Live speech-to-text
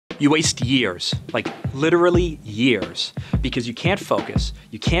You waste years, like literally years, because you can't focus,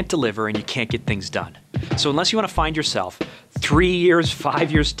 you can't deliver, and you can't get things done. So unless you want to find yourself 3 years,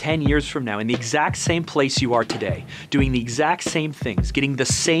 5 years, 10 years from now in the exact same place you are today, doing the exact same things, getting the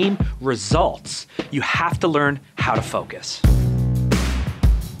same results, you have to learn how to focus.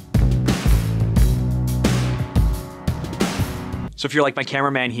 So if you're like my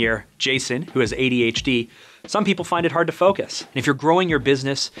cameraman here, Jason, who has ADHD, some people find it hard to focus. And if you're growing your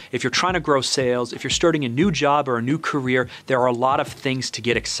business, if you're trying to grow sales, if you're starting a new job or a new career, there are a lot of things to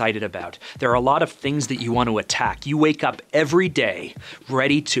get excited about. There are a lot of things that you want to attack. You wake up every day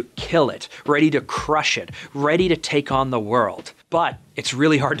ready to kill it, ready to crush it, ready to take on the world. But it's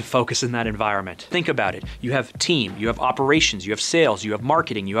really hard to focus in that environment. Think about it. You have team, you have operations, you have sales, you have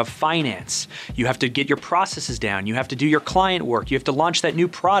marketing, you have finance. You have to get your processes down. You have to do your client work. You have to launch that new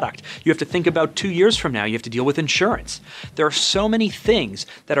product. You have to think about 2 years from now. You have to deal with insurance. There are so many things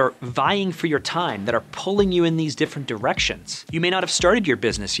that are vying for your time, that are pulling you in these different directions. You may not have started your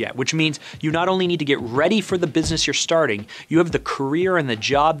business yet, which means you not only need to get ready for the business you're starting, you have the career and the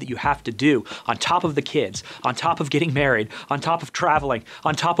job that you have to do on top of the kids, on top of getting married, on top of traveling,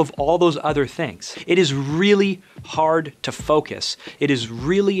 on top of all those other things. It is really hard to focus. It is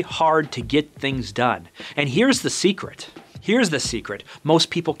really hard to get things done. And here's the secret. Here's the secret. Most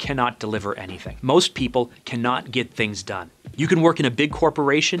people cannot deliver anything. Most people cannot get things done. You can work in a big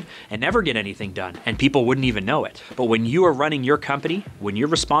corporation and never get anything done, and people wouldn't even know it. But when you are running your company, when you're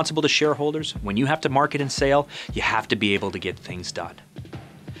responsible to shareholders, when you have to market and sell, you have to be able to get things done.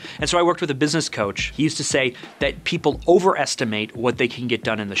 And so I worked with a business coach. He used to say that people overestimate what they can get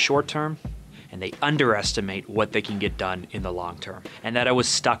done in the short term, and they underestimate what they can get done in the long term. And that always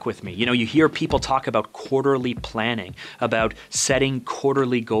stuck with me. You know, you hear people talk about quarterly planning, about setting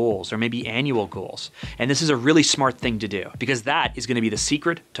quarterly goals or maybe annual goals. And this is a really smart thing to do because that is going to be the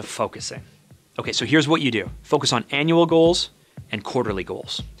secret to focusing. Okay, so here's what you do. Focus on annual goals and quarterly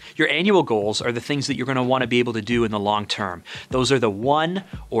goals. Your annual goals are the things that you're going to want to be able to do in the long term. Those are the 1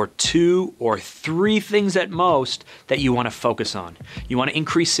 or 2 or 3 things at most that you want to focus on. You want to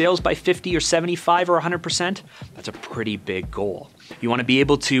increase sales by 50 or 75 or 100%? That's a pretty big goal. You want to be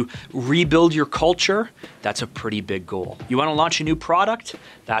able to rebuild your culture? That's a pretty big goal. You want to launch a new product?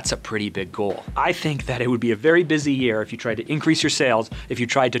 That's a pretty big goal. I think that it would be a very busy year if you tried to increase your sales, if you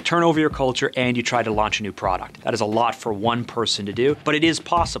tried to turn over your culture, and you tried to launch a new product. That is a lot for one person to do, but it is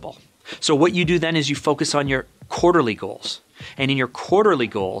possible. So what you do then is you focus on your quarterly goals. And in your quarterly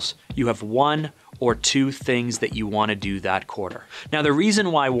goals, you have 1 or 2 things that you want to do that quarter. Now, the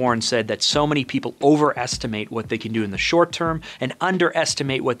reason why Warren said that so many people overestimate what they can do in the short term and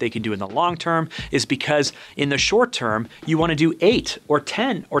underestimate what they can do in the long term is because in the short term, you want to do 8 or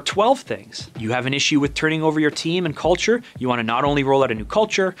 10 or 12 things. You have an issue with turning over your team and culture. You want to not only roll out a new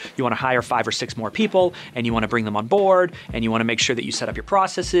culture, you want to hire 5 or 6 more people, and you want to bring them on board, and you want to make sure that you set up your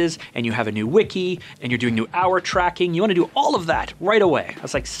processes, and you have a new wiki, and you're doing new hour tracking. You want to do all of that right away.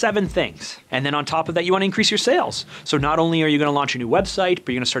 That's like 7 things. And then on top of that, you want to increase your sales. So not only are you going to launch a new website, but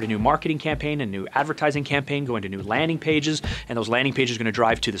you're going to start a new marketing campaign, a new advertising campaign, go into new landing pages, and those landing pages are going to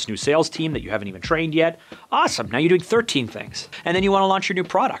drive to this new sales team that you haven't even trained yet. Awesome. Now you're doing 13 things. And then you want to launch your new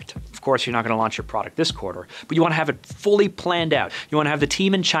product. Of course, you're not going to launch your product this quarter, but you want to have it fully planned out. You want to have the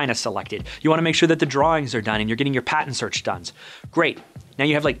team in China selected. You want to make sure that the drawings are done and you're getting your patent search done. Great. Now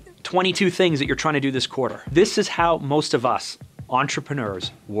you have like 22 things that you're trying to do this quarter. This is how most of us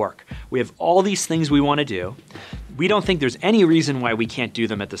entrepreneurs work. We have all these things we want to do. We don't think there's any reason why we can't do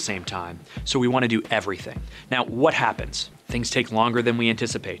them at the same time. So we want to do everything. Now, what happens? Things take longer than we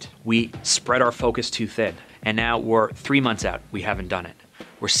anticipate. We spread our focus too thin. And now we're 3 months out, we haven't done it.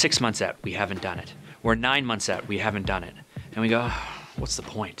 We're 6 months out, we haven't done it. We're 9 months out, we haven't done it. And we go, what's the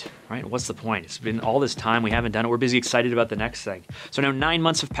point, right? What's the point? It's been all this time, we haven't done it. We're busy excited about the next thing. So now 9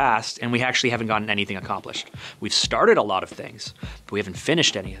 months have passed and we actually haven't gotten anything accomplished. We've started a lot of things, but we haven't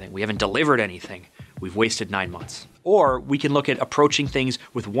finished anything. We haven't delivered anything. We've wasted 9 months. Or we can look at approaching things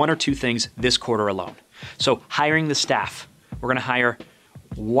with 1 or 2 things this quarter alone. So hiring the staff. We're gonna hire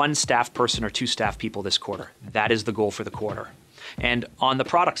 1 staff person or 2 staff people this quarter. That is the goal for the quarter. And on the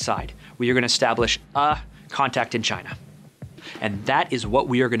product side, we are gonna establish a contact in China. And that is what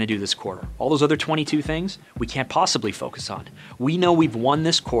we are gonna do this quarter. All those other 22 things, we can't possibly focus on. We know we've won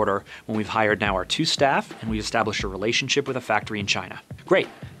this quarter when we've hired now our 2 staff and we've established a relationship with a factory in China. Great,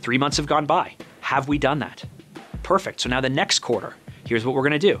 3 months have gone by. Have we done that? Perfect, so now the next quarter, here's what we're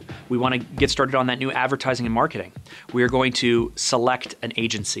gonna do. We wanna get started on that new advertising and marketing. We are going to select an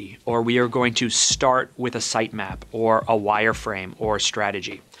agency, or we are going to start with a sitemap or a wireframe or a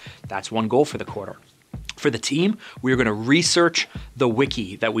strategy. That's one goal for the quarter. For the team, we are going to research the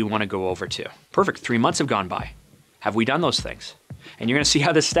wiki that we want to go over to. Perfect, 3 months have gone by. Have we done those things? And you're going to see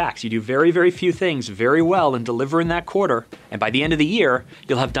how this stacks. You do very, very few things very well and deliver in that quarter. And by the end of the year,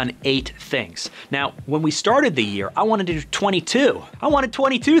 you'll have done 8 things. Now, when we started the year, I wanted to do 22. I wanted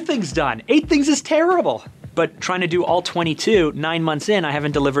 22 things done. 8 things is terrible. But trying to do all 22, 9 months in, I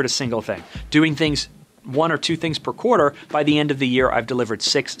haven't delivered a single thing. Doing things 1 or 2 things per quarter, by the end of the year, I've delivered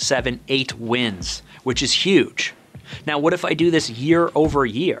 6, 7, 8 wins, which is huge. Now, what if I do this year over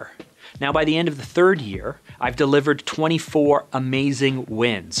year? Now, by the end of the 3rd year, I've delivered 24 amazing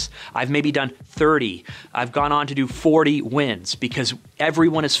wins. I've maybe done 30. I've gone on to do 40 wins because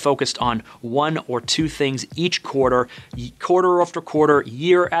everyone is focused on 1 or 2 things each quarter, quarter after quarter,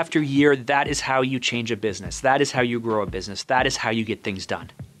 year after year. That is how you change a business. That is how you grow a business. That is how you get things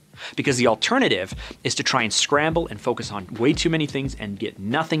done. Because the alternative is to try and scramble and focus on way too many things and get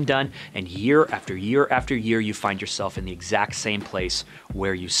nothing done, and year after year after year, you find yourself in the exact same place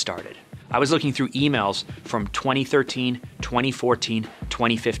where you started. I was looking through emails from 2013, 2014,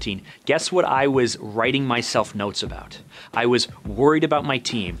 2015. Guess what I was writing myself notes about? I was worried about my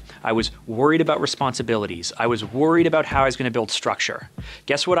team. I was worried about responsibilities. I was worried about how I was going to build structure.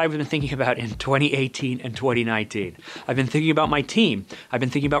 Guess what I've been thinking about in 2018 and 2019? I've been thinking about my team. I've been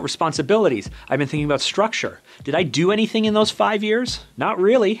thinking about responsibilities. I've been thinking about structure. Did I do anything in those 5 years? Not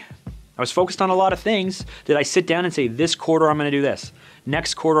really. I was focused on a lot of things. Did I sit down and say, this quarter I'm going to do this?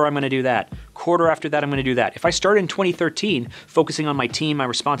 Next quarter, I'm going to do that. Quarter after that, I'm going to do that. If I started in 2013, focusing on my team, my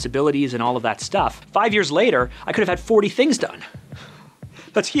responsibilities, and all of that stuff, 5 years later, I could have had 40 things done.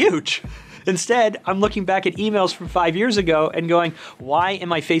 That's huge. Instead, I'm looking back at emails from 5 years ago and going, why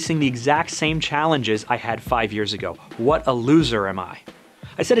am I facing the exact same challenges I had 5 years ago? What a loser am I?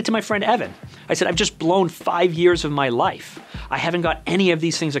 I said it to my friend Evan. I said, I've just blown 5 years of my life. I haven't got any of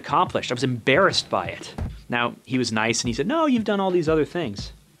these things accomplished. I was embarrassed by it. Now, he was nice and he said, no, you've done all these other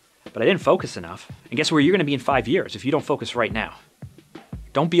things. But I didn't focus enough. And guess where you're going to be in 5 years if you don't focus right now?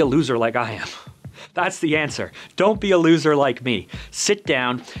 Don't be a loser like I am. That's the answer. Don't be a loser like me. Sit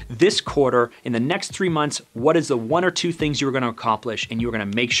down this quarter, in the next 3 months, what is the 1 or 2 things you're going to accomplish, and you're going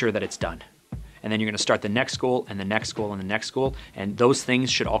to make sure that it's done. And then you're going to start the next goal and the next goal and the next goal, and those things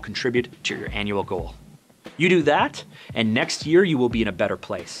should all contribute to your annual goal. You do that, and next year you will be in a better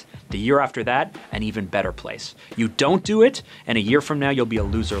place. The year after that, an even better place. You don't do it, and a year from now you'll be a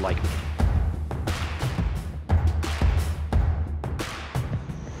loser like me.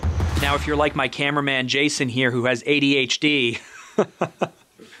 Now, if you're like my cameraman Jason here who has ADHD, you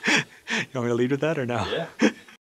want me to lead with that or no? Yeah.